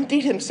grasped, but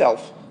emptied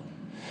Himself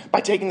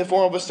by taking the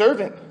form of a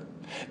servant,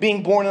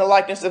 being born in the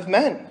likeness of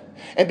men,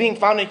 and being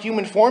found in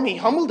human form, He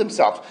humbled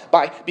Himself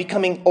by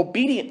becoming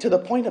obedient to the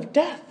point of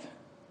death,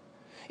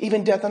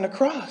 even death on the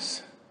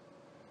cross.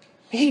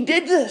 He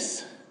did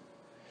this.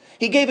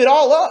 He gave it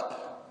all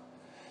up.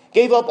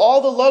 Gave up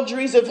all the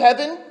luxuries of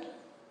heaven,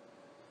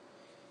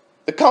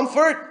 the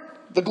comfort,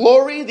 the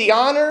glory, the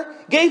honor,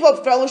 gave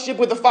up fellowship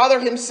with the Father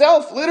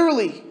Himself,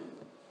 literally,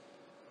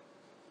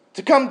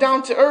 to come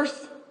down to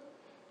earth,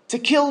 to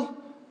kill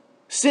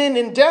sin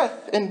and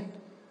death, and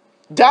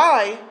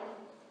die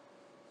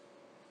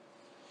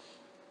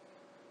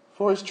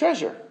for His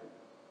treasure.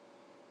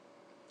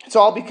 It's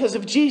all because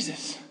of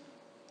Jesus.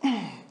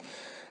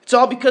 It's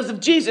all because of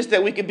Jesus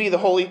that we could be the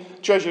holy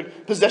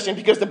treasured possession,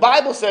 because the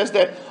Bible says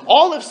that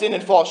all have sinned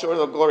and fall short of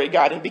the glory of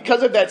God. And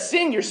because of that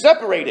sin, you're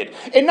separated.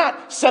 And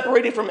not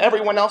separated from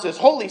everyone else as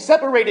holy,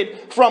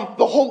 separated from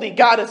the holy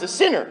God as a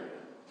sinner.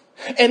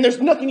 And there's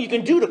nothing you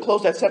can do to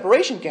close that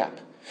separation gap.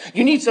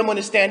 You need someone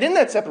to stand in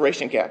that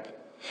separation gap.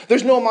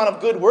 There's no amount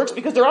of good works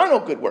because there are no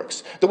good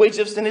works. The wages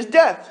of sin is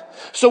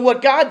death. So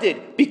what God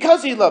did,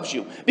 because He loves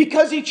you,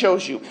 because He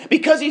chose you,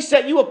 because He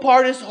set you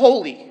apart as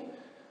holy,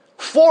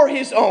 for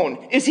His own,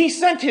 is He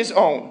sent His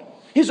own,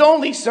 His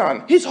only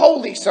Son, His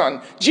holy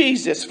Son,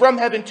 Jesus, from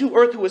heaven to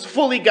earth, who is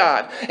fully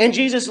God. And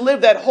Jesus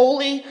lived that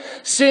holy,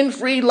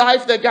 sin-free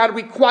life that God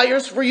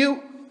requires for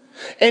you.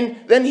 And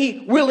then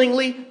He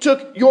willingly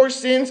took your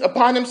sins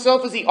upon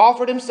Himself as He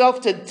offered Himself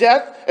to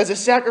death as a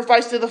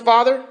sacrifice to the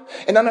Father.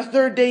 And on the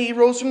third day He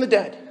rose from the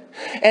dead.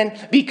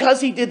 And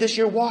because He did this,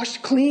 you're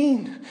washed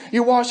clean.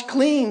 You're washed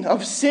clean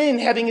of sin,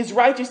 having His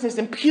righteousness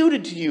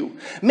imputed to you,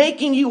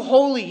 making you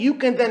holy. You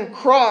can then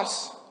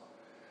cross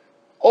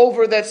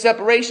over that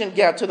separation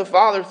gap to the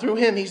Father through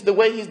Him. He's the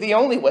way. He's the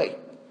only way.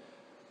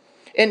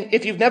 And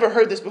if you've never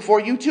heard this before,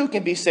 you too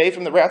can be saved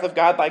from the wrath of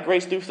God by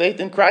grace through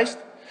faith in Christ.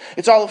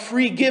 It's all a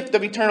free gift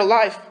of eternal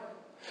life.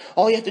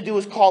 All you have to do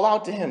is call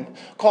out to Him.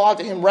 Call out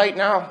to Him right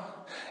now.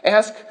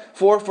 Ask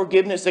for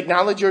forgiveness.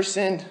 Acknowledge your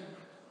sin.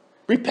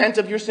 Repent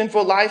of your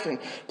sinful life and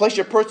place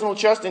your personal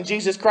trust in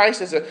Jesus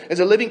Christ as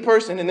a living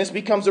person. And this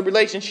becomes a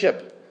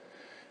relationship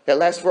that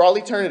lasts for all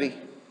eternity.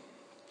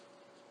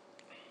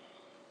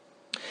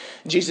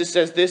 Jesus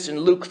says this in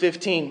Luke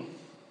 15.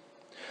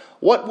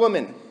 What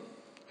woman,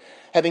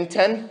 having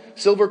 10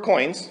 silver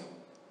coins,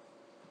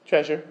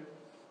 treasure,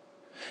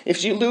 if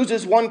she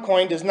loses one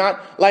coin, does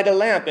not light a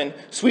lamp and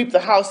sweep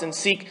the house and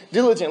seek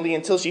diligently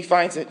until she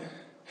finds it?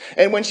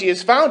 And when she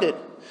has found it,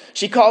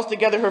 she calls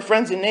together her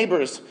friends and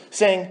neighbors,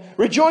 saying,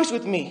 "Rejoice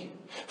with me,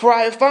 for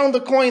I have found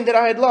the coin that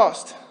I had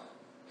lost."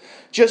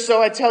 Just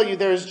so I tell you,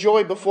 there is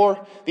joy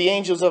before the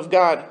angels of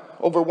God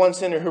over one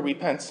sinner who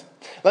repents.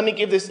 Let me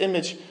give this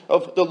image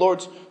of the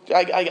Lord's,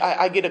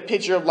 I get a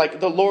picture of like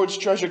the Lord's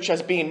treasure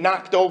chest being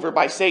knocked over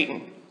by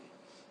Satan.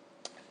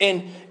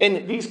 And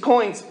these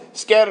coins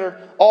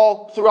scatter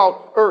all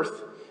throughout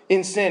earth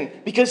in sin,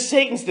 because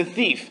Satan's the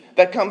thief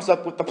that comes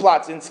up with the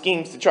plots and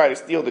schemes to try to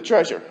steal the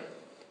treasure.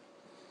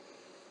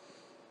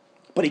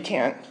 But he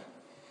can't.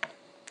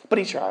 But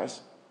he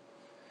tries.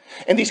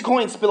 And these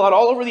coins spill out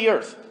all over the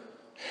earth.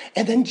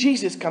 And then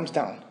Jesus comes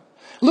down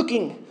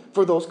looking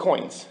for those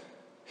coins.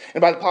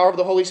 And by the power of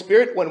the Holy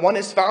Spirit, when one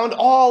is found,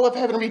 all of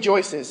heaven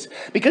rejoices,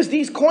 because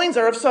these coins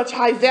are of such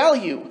high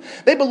value.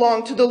 They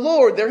belong to the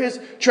Lord. They're his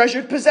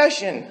treasured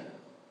possession.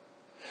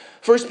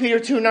 1 Peter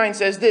 2:9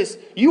 says this,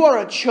 "You are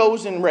a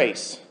chosen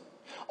race,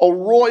 a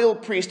royal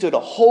priesthood, a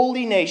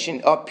holy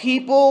nation, a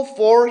people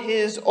for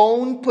his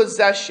own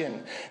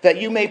possession, that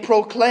you may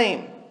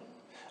proclaim."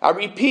 I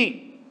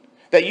repeat,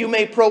 that you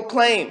may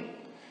proclaim,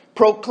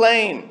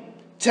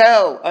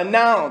 tell,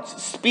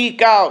 announce,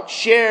 speak out,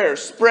 share,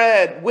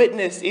 spread,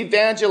 witness,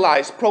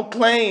 evangelize,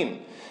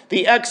 proclaim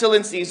the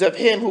excellencies of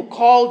him who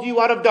called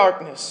you out of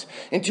darkness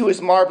into his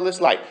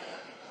marvelous light.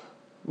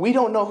 We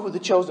don't know who the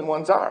chosen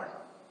ones are.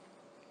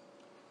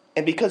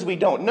 And because we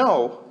don't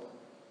know,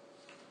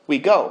 we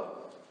go.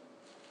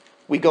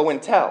 We go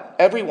and tell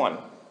everyone,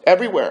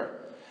 everywhere,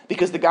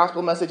 because the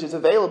gospel message is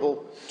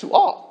available to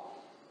all.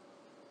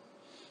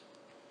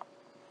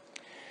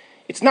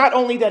 It's not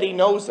only that he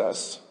knows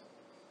us,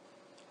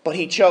 but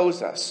he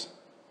chose us.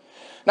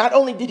 Not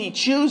only did he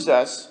choose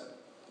us,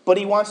 but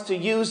he wants to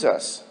use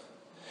us.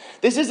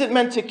 This isn't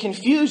meant to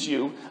confuse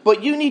you,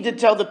 but you need to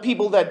tell the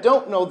people that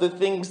don't know the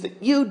things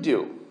that you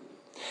do.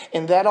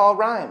 And that all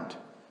rhymed.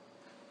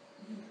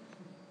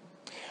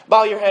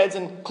 Bow your heads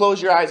and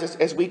close your eyes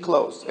as we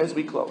close.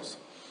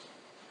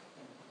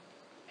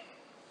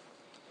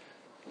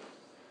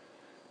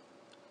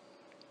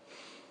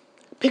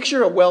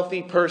 Picture a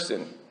wealthy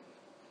person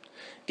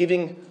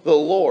giving the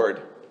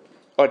Lord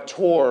a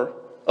tour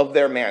of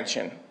their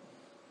mansion.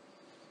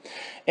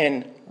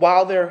 And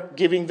while they're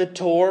giving the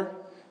tour,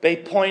 they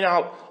point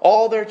out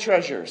all their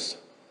treasures.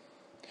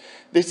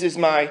 This is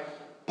my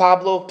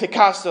Pablo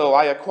Picasso.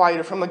 I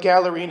acquired it from a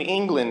gallery in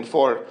England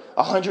for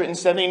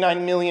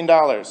 $179 million.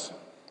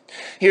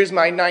 Here's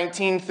my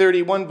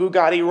 1931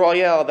 Bugatti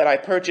Royale that I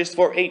purchased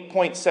for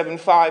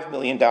 $8.75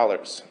 million.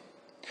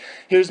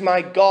 Here's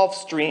my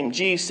Gulfstream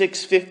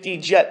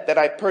G650 jet that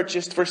I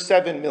purchased for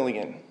 $7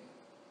 million.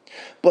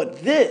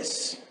 But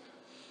this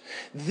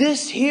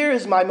here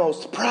is my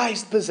most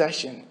prized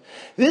possession.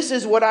 This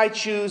is what I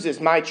choose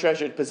as my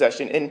treasured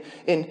possession.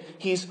 And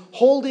he's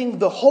holding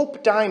the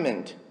Hope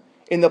Diamond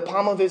in the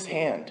palm of his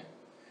hand.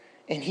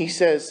 And he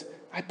says,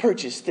 I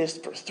purchased this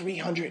for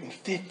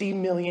 $350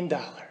 million.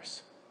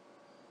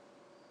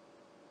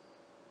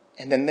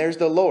 And then there's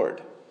the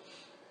Lord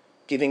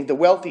giving the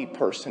wealthy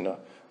person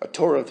a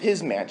tour of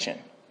his mansion.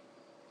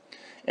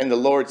 And the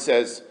Lord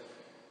says,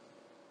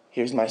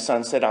 here's my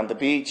sunset on the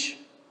beach.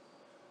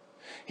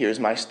 Here's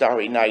my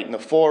starry night in the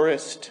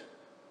forest.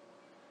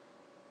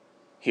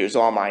 Here's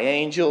all my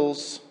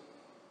angels.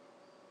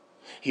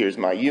 Here's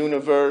my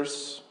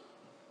universe.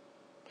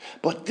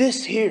 But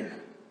this here,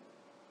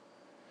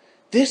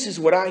 this is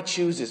what I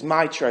choose as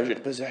my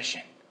treasured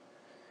possession.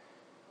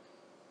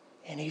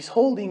 And he's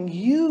holding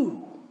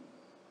you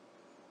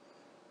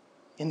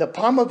in the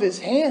palm of his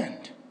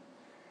hand.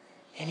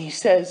 And he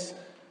says,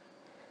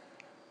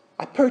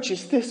 I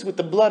purchased this with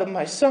the blood of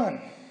my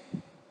son.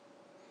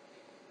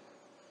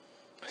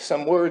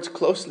 Some words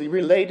closely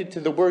related to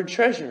the word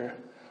treasure: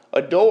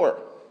 adore,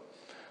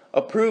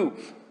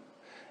 approve,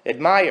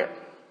 admire,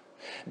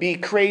 be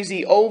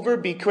crazy over,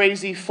 be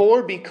crazy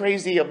for, be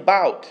crazy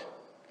about,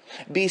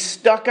 be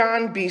stuck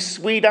on, be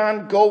sweet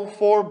on, go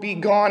for, be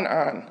gone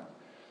on,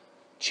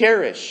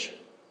 cherish,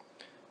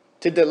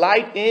 to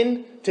delight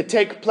in, to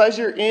take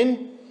pleasure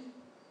in,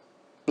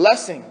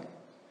 blessing,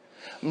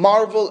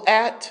 marvel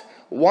at,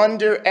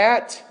 wonder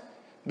at,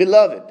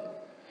 beloved,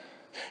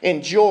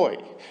 enjoy,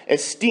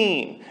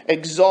 esteem,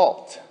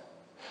 exalt,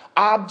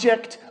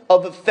 object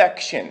of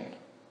affection.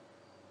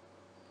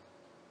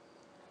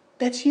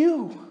 That's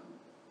you.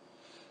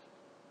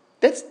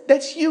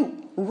 That's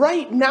you.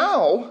 Right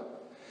now,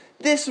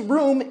 this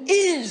room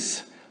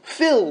is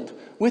filled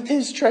with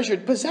his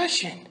treasured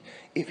possession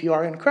if you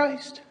are in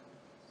Christ.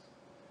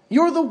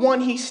 You're the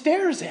one he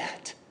stares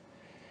at.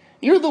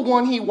 You're the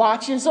one he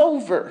watches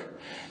over.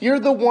 You're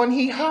the one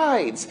he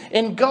hides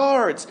and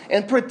guards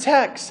and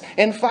protects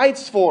and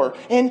fights for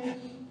and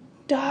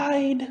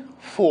died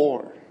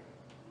for.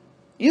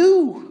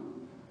 You.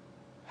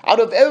 Out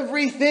of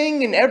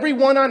everything and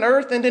everyone on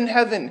earth and in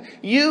heaven,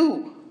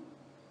 you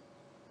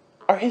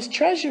are his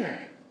treasure.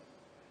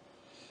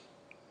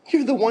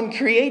 You're the one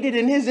created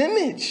in his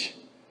image.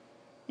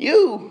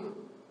 You.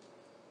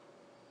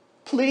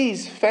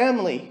 Please,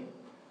 family,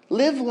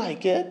 live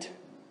like it.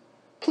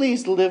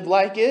 Please live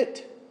like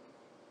it.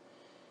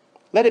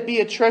 Let it be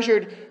a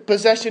treasured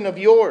possession of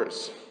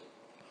yours,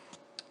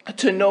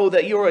 to know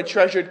that you're a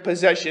treasured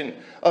possession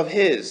of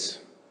his.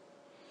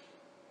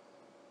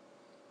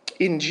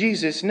 In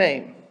Jesus'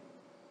 name.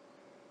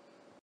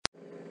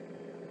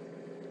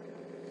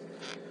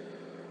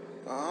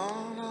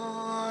 Oh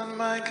Lord,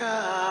 my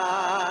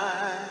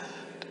God,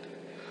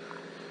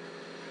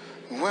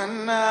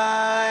 when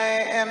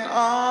I in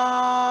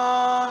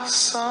awesome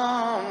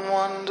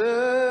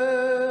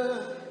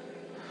wonder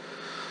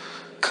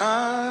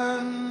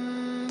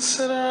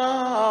consider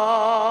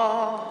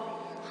all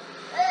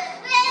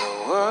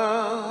the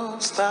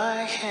worlds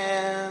thy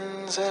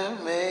hands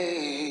have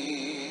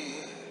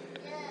made,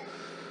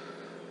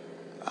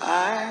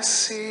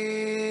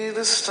 see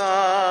the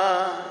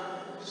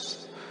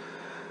stars,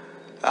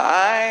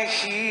 I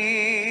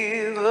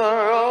hear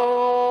the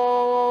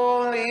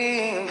rolling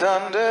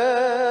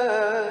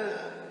thunder,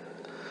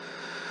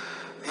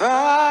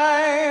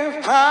 thy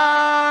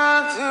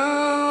power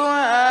throughout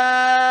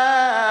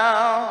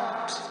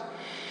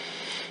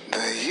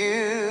the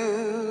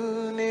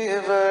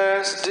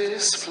universe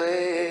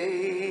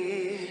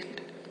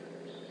displayed.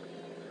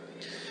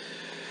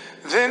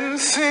 Then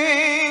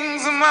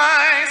sings my